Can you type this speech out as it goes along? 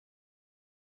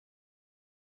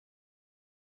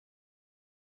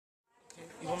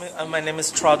My name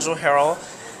is Trajal, Harrell,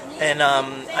 and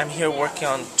I'm here working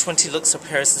on 20 Looks of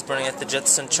Paris is Burning at the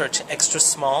Judson Church Extra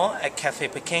Small at Café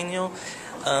Pequeño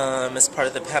as part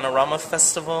of the Panorama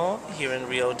Festival here in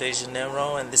Rio de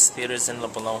Janeiro, and this theater is in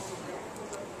Leblon.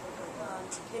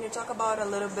 Can you talk about a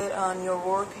little bit on your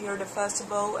work here at the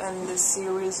festival and the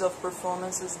series of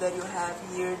performances that you have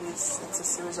here? It's a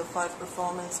series of 5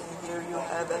 performances, and here you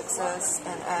have Excess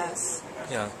and S.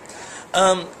 Yeah.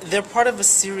 They're part of a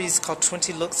series called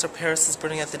 20 Looks of Paris is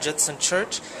Burning at the Judson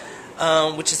Church,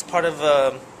 which is part of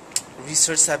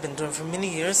research that I've been doing for many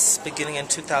years, beginning in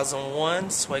 2001,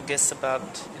 so I guess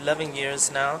about 11 years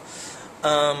now.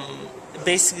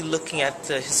 Basically looking at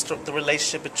the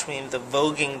relationship between the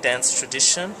voguing dance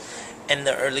tradition and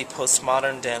the early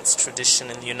postmodern dance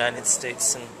tradition in the United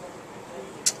States.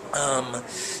 And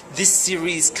this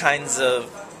series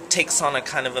takes on a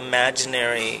kind of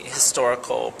imaginary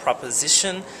historical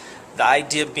proposition. The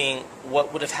idea being,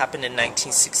 what would have happened in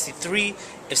 1963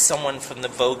 if someone from the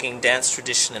voguing dance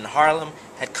tradition in Harlem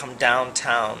had come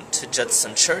downtown to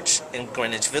Judson Church in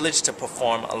Greenwich Village to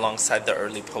perform alongside the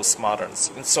early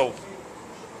postmoderns. And so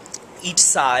each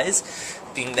size,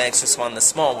 being the extra small and the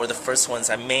small, were the first ones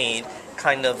I made,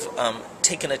 kind of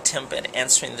take an attempt at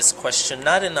answering this question,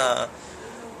 not in a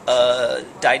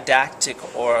didactic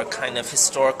or a kind of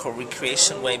historical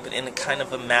recreation way, but in a kind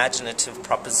of imaginative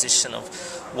proposition of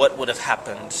what would have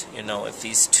happened, you know, if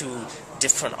these two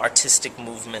different artistic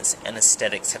movements and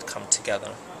aesthetics had come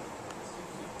together.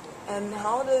 And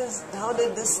how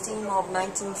did this theme of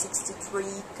 1963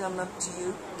 came up to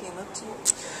you?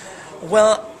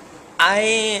 Well,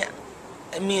 I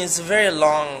mean, it's a very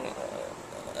long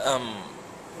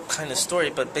kind of story,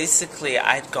 but basically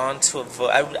I'd gone to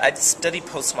I'd studied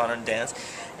postmodern dance,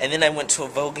 and then I went to a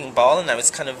voguing ball, and I was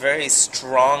kind of very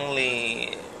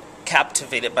strongly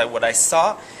captivated by what I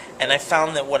saw, and I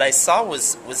found that what I saw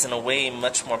was in a way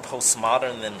much more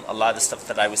postmodern than a lot of stuff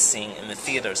that I was seeing in the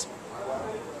theaters.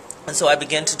 And so I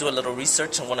began to do a little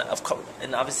research,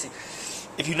 and obviously,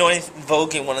 if you know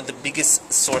voguing, one of the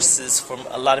biggest sources for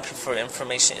a lot of people for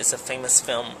information is a famous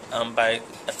film by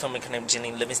a filmmaker named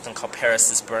Jenny Livingston called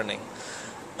Paris is Burning.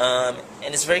 And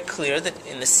it's very clear that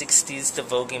in the 60s the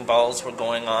voguing balls were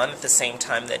going on at the same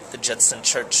time that the Judson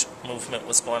Church movement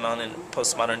was going on in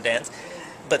postmodern dance.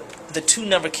 But the two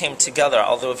never came together,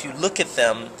 although if you look at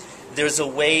them, there's a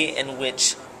way in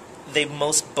which they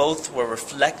both were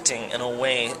reflecting, in a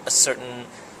way, a certain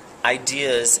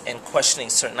ideas and questioning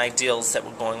certain ideals that were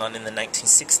going on in the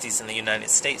 1960s in the United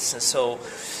States. And so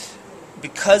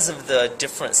because of the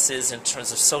differences in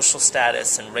terms of social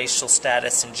status and racial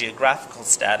status and geographical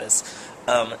status,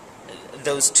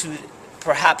 those two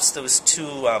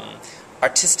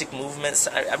artistic movements,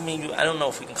 I mean, I don't know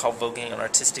if we can call voguing an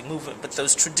artistic movement, but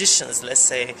those traditions, let's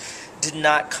say, did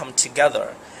not come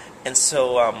together. And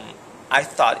so I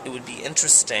thought it would be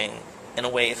interesting, in a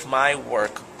way, if my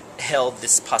work held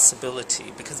this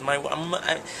possibility, because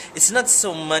it's not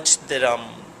so much that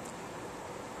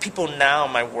people now,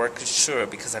 my work is sure,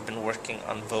 because I've been working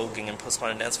on voguing and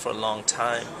postmodern dance for a long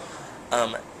time,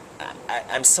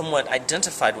 I'm somewhat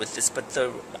identified with this, but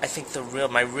I think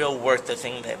my real work, the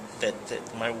thing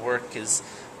that my work is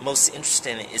most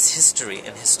interested in, is history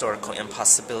and historical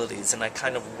impossibilities, and I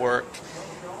kind of work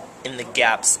in the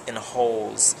gaps and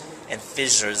holes and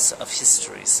fissures of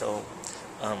history. So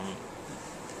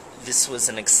this was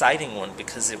an exciting one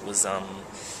because it was, the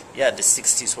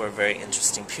 60s were a very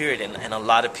interesting period, and a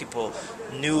lot of people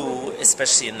knew,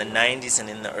 especially in the 90s and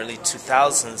in the early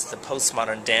 2000s, the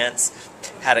postmodern dance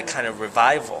had a kind of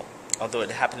revival. Although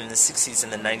it happened in the 60s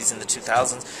and the 90s and the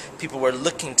 2000s, people were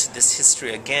looking to this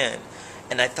history again,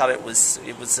 and I thought it was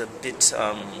a bit,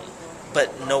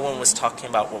 but no one was talking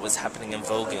about what was happening in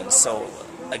voguing. So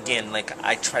again, like,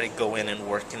 I try to go in and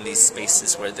work in these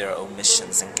spaces where there are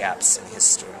omissions and gaps in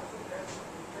history.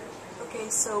 Okay,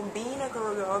 so being a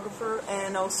choreographer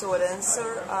and also a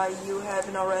dancer, you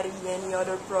haven't already any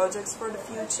other projects for the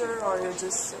future, or you're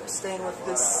just staying with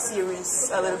this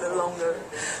series a little bit longer?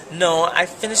 No, I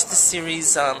finished the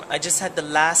series. I just had the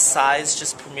last size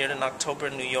just premiered in October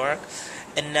in New York.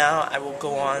 And now I will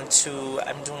go on to,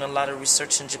 I'm doing a lot of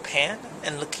research in Japan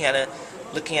and looking at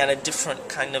a different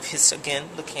kind of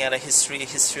looking at a history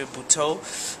of Butoh,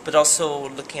 but also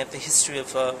looking at the history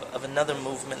of another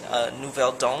movement,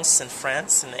 Nouvelle Danse in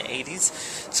France in the 80s.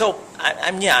 So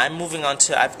I'm moving on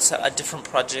to a different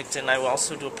project, and I will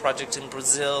also do a project in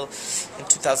Brazil in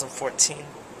 2014. Okay,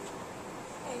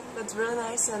 that's really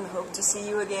nice, and hope to see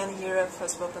you again here at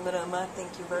Festival Panorama.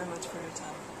 Thank you very much for your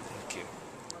time.